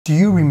Do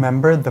you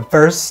remember the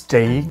first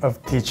day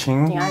of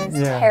teaching? I was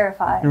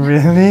terrified.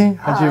 Really?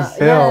 How'd you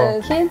feel?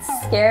 Yeah, kids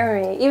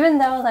scare me. Even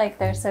though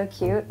they're so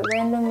cute,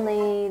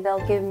 randomly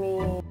they'll give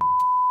me,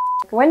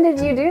 when did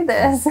you do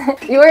this?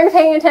 You weren't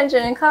paying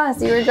attention in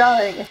class, you were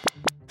drawing.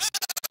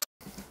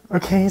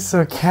 Okay,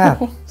 so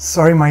Kat,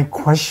 sorry my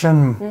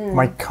question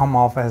might come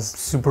off as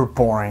super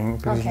boring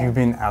because you've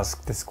been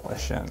asked this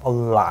question a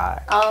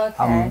lot. Oh,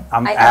 okay.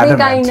 I'm I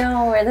think I adamant.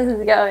 know where this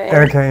is going.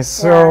 Okay,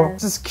 so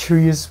just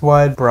curious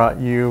what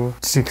brought you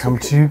to come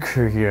to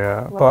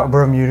Korea,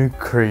 brought you to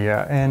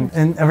Korea, and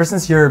ever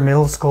since you're a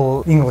middle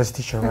school English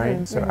teacher,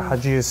 right? So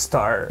how'd you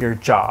start your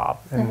job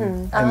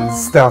and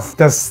stuff?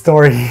 The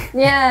story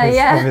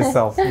of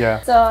itself,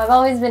 yeah. So I've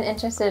always been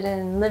interested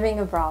in living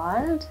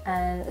abroad,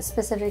 and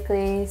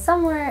specifically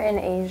somewhere in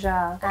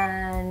Asia,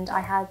 and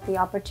I had the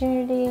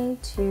opportunity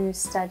to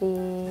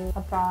study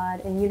abroad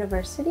in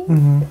university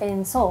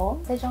in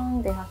Seoul,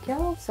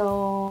 Daejeongdaehakyo.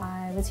 So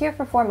I was here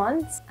for 4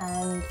 months,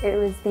 and it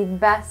was the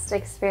best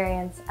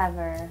experience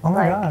ever. Oh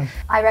my gosh.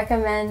 I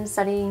recommend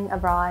studying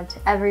abroad to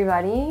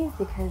everybody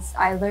because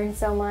I learned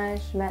so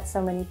much, met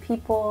so many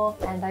people,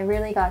 and I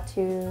really got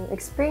to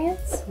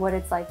experience what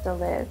it's like to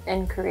live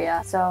in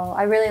Korea. So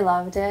I really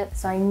loved it.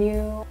 So I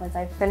knew once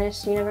I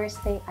finished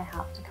university, I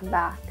have to come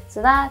back.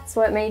 So that's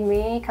what made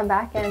me come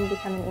back and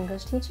become an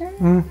English teacher,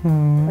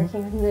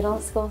 working with middle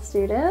school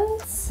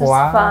students. It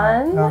was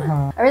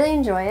fun. I really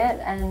enjoy it,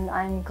 and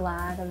I'm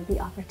glad of the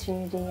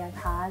opportunity I've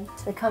had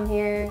to come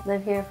here,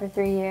 live here for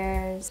 3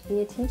 years,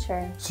 be a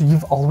teacher. So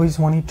you've always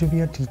wanted to be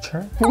a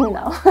teacher?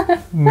 No.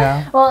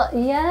 No? Well,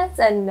 yes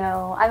and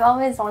no. I've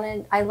always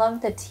wanted, I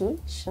love to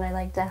teach and I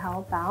like to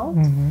help out,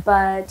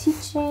 but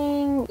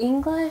teaching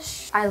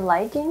English, I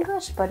like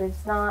English, but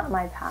it's not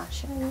my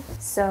passion.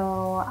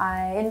 So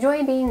I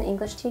enjoy being an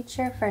English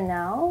teacher for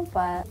now,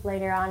 but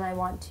later on I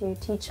want to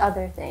teach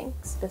other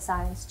things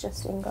besides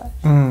just English.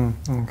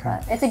 Okay.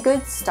 But it's a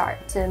good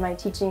start to my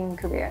teaching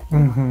career.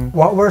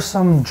 What were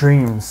some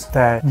dreams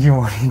that you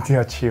wanted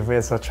to achieve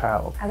as a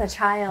child? As a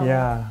child?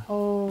 Yeah.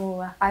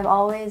 Oh, I've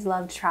always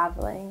loved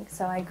traveling.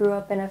 So I grew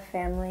up in a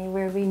family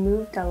where we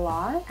moved a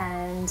lot,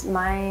 and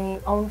my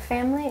own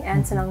family,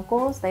 aunts and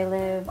uncles, they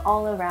live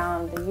all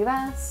around the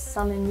US,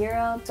 some in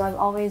Europe. So I've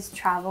always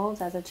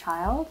traveled as a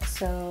child.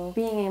 So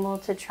being able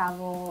to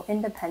travel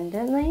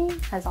independently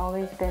has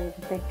always been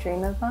a big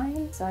dream of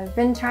mine. So I've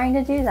been trying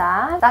to do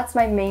that. That's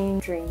my main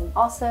dream.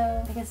 Also,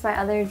 I guess my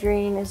other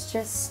dream is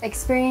just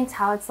experience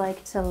how it's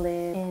like to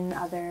live in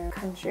other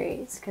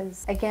countries.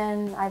 Because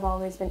again, I've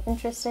always been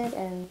interested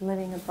in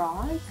living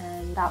abroad,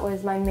 and that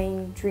was my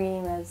main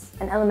dream as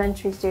an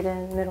elementary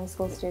student, middle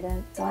school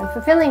student. So I'm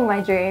fulfilling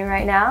my dream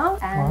right now,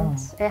 and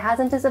it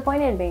hasn't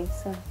disappointed me.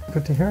 So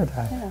good to hear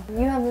that. Yeah,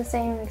 you have the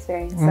same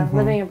experience of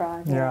living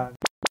abroad. Yeah.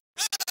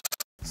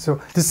 So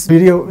this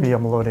video will be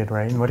uploaded,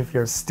 right? And what if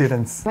your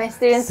students My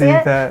students see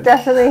that?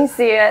 Definitely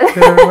see it.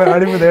 They're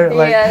over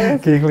there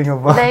giggling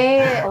about.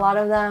 A lot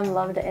of them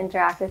love to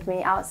interact with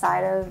me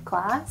outside of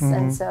class,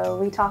 and so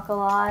we talk a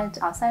lot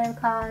outside of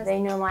class. They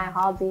know my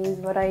hobbies,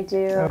 what I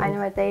do, I know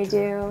what they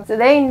do. So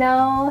they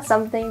know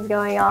something's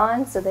going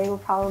on, so they will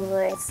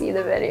probably see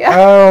the video.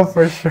 Oh,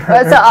 for sure.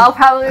 So I'll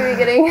probably be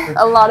getting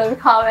a lot of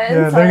comments.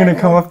 Yeah, they're gonna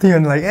come up to you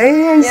and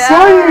hey, I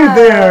saw you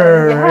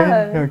there!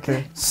 Right?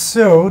 Okay.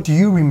 So, do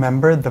you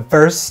remember the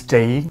first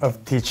day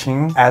of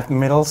teaching at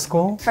middle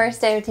school? First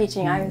day of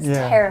teaching, I was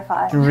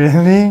terrified.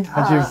 Really?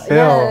 How'd you feel?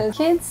 Yeah,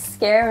 kids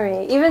scare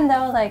me. Even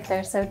though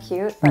they're so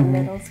cute, but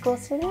middle school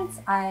students,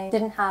 I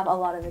didn't have a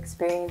lot of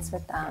experience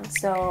with them.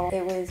 So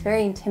it was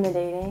very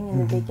intimidating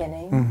in the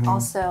beginning.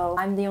 Also,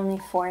 I'm the only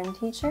foreign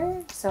teacher,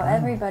 so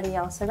everybody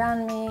else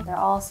around me, they're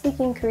all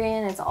speaking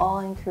Korean, it's all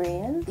in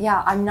Korean.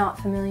 Yeah, I'm not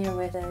familiar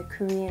with the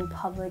Korean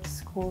public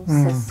school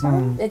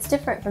system. It's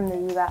different from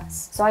the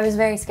US. So I was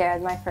very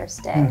scared my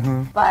first day.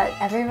 But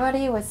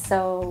everybody was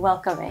so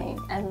welcoming,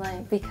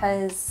 and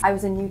because I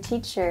was a new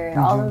teacher,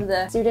 all of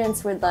the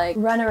students would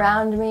run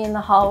around me in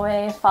the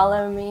hallway,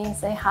 follow me,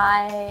 say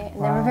hi,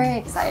 and they were very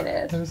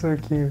excited. That was so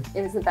cute.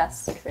 It was the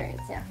best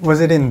experience, yeah.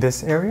 Was it in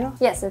this area?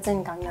 Yes, it's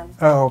in Gangnam.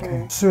 Oh,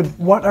 okay. So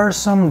what are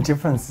some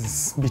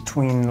differences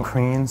between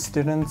Korean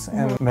students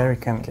and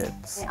American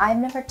kids? I've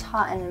never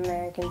taught in an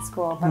American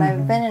school, but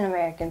I've been an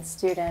American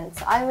student.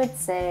 So I would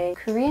say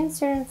Korean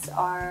students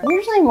are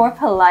usually more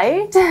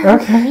polite.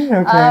 Okay.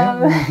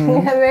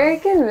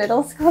 American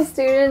middle school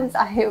students,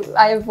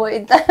 I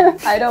avoid them.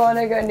 I don't want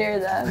to go near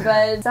them.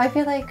 But so I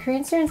feel like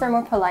Korean students are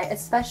more polite,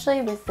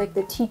 especially with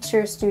the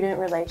teacher-student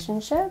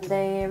relationship.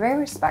 They're very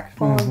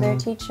respectful of their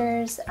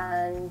teachers,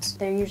 and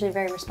they're usually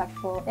very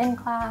respectful in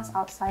class,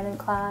 outside of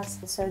class.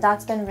 So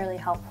that's been really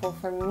helpful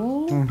for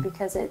me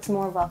because it's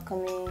more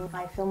welcoming.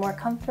 I feel more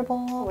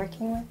comfortable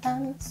working with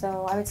them.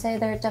 So I would say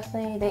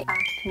they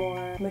act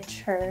more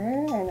mature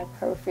and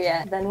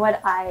appropriate than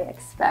what I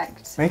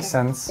expect. Makes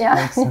sense. Yeah,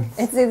 Makes sense.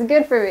 it's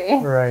good for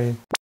me. Right.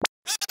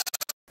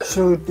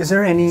 So is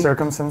there any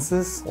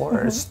circumstances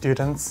or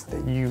students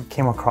that you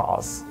came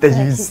across that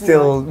you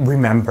still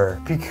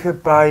remember? Because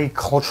by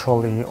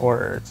culturally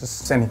or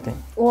just anything?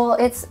 Well,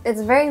 it's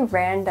very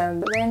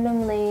random.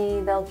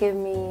 Randomly, they'll give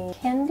me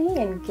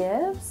candy and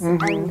gifts,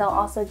 and they'll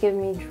also give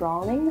me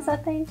drawings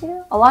that they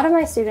do. A lot of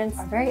my students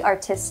are very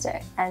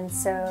artistic, and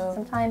so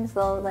sometimes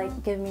they'll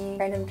like give me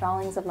random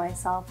drawings of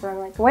myself where I'm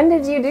like, when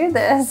did you do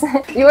this?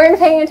 You weren't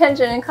paying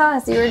attention in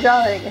class, you were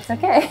drawing. It's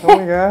okay. Oh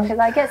my god. Because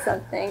I get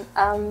something.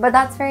 But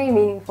that's very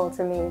meaningful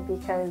to me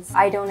because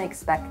I don't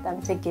expect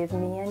them to give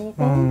me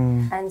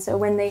anything. And so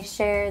when they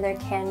share their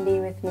candy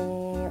with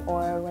me,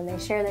 or when they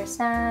share their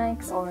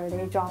snacks, or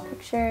they draw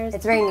pictures,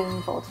 it's very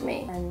meaningful to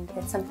me. And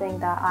it's something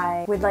that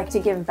I would like to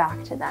give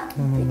back to them.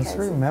 Because it's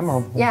really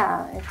memorable.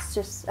 Yeah, it's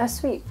just a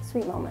sweet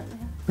moment.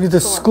 The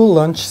school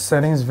lunch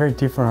setting is very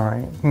different,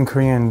 right? In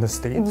Korea and the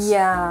States?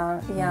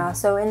 Yeah.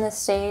 So in the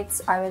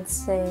States, I would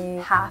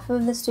say half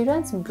of the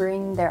students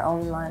bring their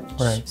own lunch.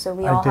 Right. So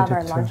we all have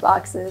our lunch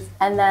boxes.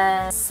 And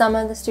then some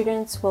of the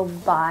students will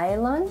buy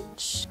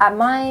lunch. At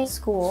my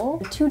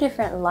school, 2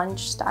 different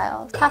lunch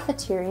styles.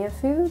 Cafeteria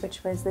food,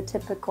 which was the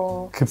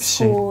typical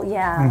school.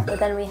 Yeah. But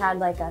then we had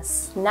like a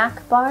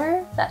snack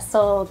bar that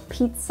sold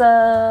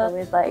pizza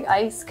with like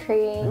ice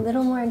cream. A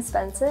little more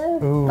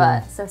expensive. Ooh.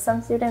 But so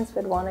some students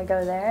would want to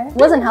go there. It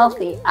wasn't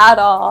healthy at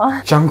all.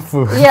 Junk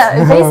food.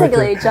 Yeah,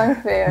 basically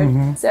junk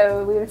food.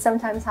 So we would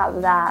sometimes have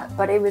that,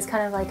 but it was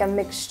kind of like a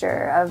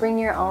mixture of bring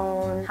your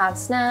own, have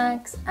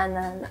snacks, and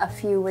then a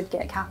few would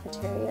get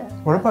cafeteria.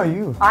 What about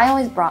you? I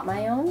always brought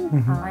my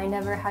own. I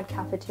never had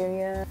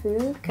cafeteria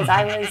food because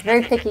I was a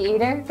very picky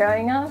eater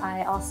growing up.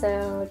 I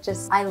also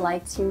I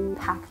like to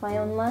pack my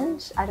own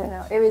lunch. I don't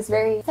know. It was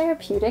very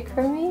therapeutic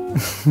for me.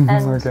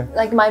 And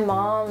like my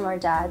mom or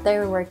dad, they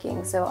were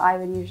working, so I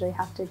would usually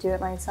have to do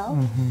it myself.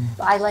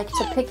 I like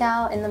to pick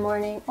out in the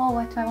morning, oh,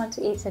 what do I want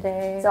to eat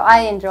today? So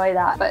I enjoy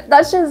that. But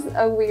that's just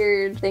a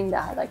weird thing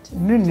that I like to do.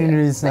 No,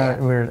 it's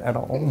not weird at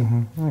all.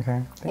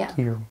 Okay, thank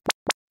you.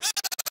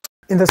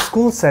 In the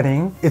school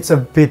setting, it's a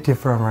bit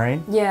different,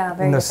 right? Yeah,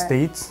 very in the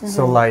different. States.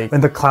 So like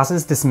when the class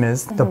is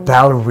dismissed, the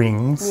bell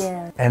rings,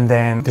 and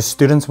then the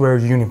students wear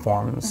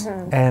uniforms.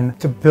 And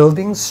the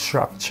building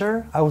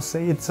structure, I would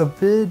say it's a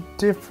bit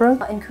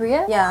different. In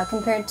Korea, yeah,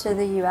 compared to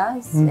the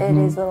US, it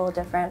is a little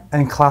different.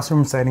 And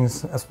classroom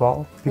settings as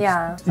well.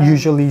 Yeah.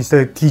 Usually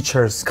the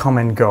teachers come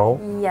and go.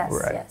 Yes,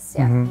 right? yes,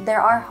 yeah. There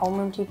are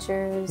homeroom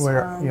teachers.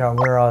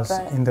 Whereas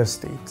in the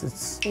States,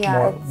 it's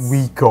more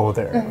we go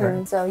there.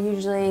 Right? So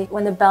usually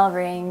when the bell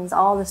rings,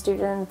 all the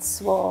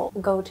students will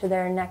go to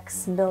their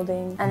next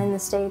building. And in the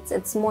States,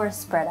 it's more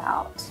spread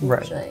out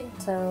usually.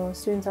 So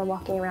students are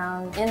walking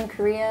around. In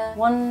Korea,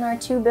 1 or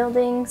 2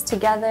 buildings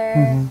together.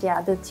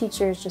 Yeah, the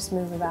teachers just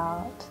move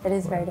about. It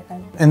is very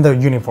different. And the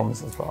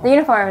uniforms as well. The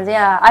uniforms,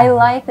 yeah. I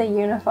like the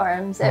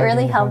uniforms. It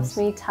really helps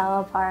me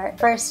tell apart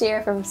first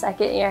year from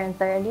second year and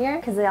third year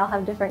because they all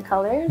have different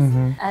colors.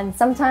 And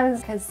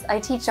sometimes, because I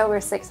teach over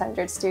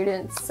 600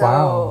 students,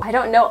 so I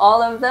don't know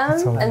all of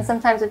them. And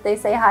sometimes if they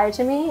say hi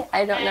to me,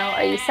 I don't know,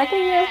 are you second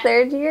year,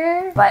 third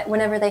year? But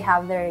whenever they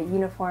have their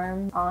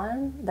uniform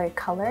on, their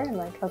color, I'm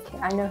like, okay,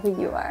 I know who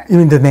you are. You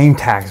mean the name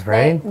tags,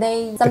 right?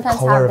 They sometimes the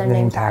color have their of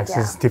name tags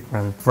tag, is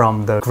different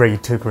from the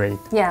grade to grade.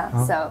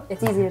 Yeah, so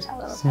it's easy to tell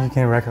them. So you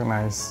can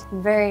recognize.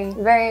 Very,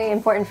 very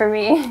important for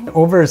me.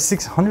 Over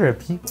 600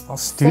 people,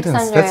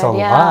 students, 600, that's a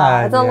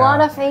lot. It's a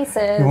lot of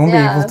faces. You won't be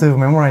able to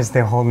memorize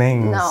their whole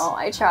names. No,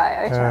 I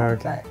try.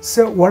 Okay.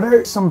 So what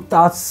are some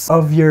thoughts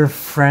of your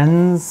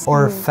friends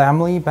or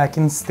family back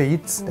in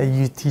States that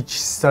you teach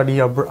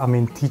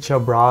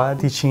abroad,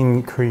 teaching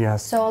in Korea?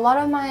 So a lot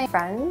of my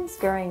friends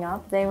growing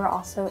up, they were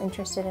also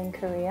interested in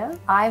Korea.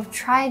 I've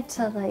tried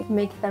to like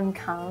make them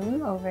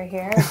come over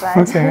here,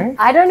 but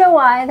I don't know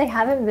why they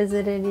haven't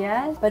visited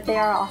yet, but they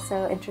are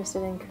also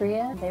interested in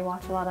Korea. They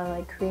watch a lot of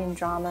like Korean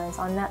dramas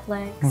on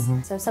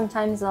Netflix. So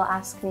sometimes they'll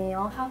ask me,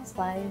 oh, how's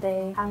life?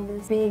 They have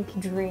this big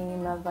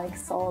dream of like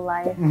soul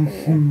life.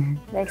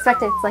 They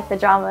expect it's like the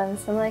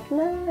dramas. I'm like,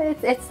 no,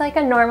 it's like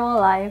a normal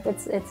life.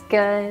 It's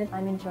good.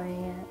 I'm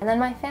enjoying it. And then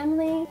my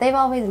family, they've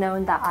always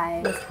known that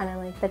I was kind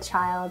of like the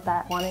child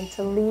that wanted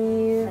to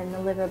leave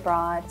and live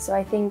abroad. So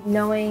I think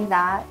knowing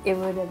that it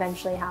would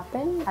eventually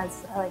happen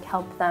has like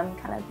helped them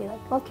kind of be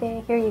like,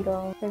 okay, here you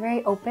go. They're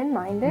very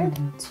open-minded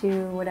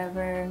to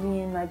whatever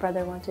me and my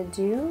brother want to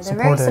do. They're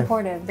very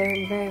supportive.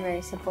 They're very,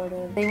 very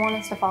supportive. They want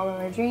us to follow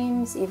our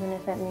dreams, even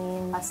if it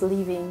means us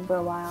leaving for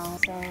a while.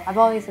 So I've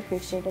always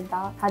appreciated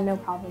that. Had no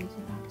problems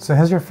with that. So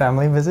has your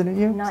family visited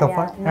you Not so yet,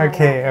 far? not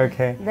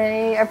Okay.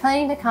 They are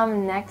planning to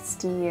come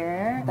next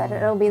year, but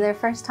it'll be their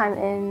first time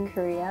in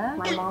Korea.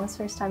 My mom's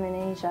first time in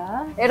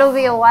Asia. It'll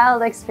be a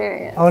wild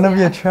experience. I want to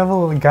be a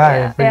travel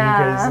guide for you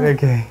guys.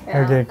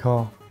 Okay,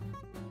 cool.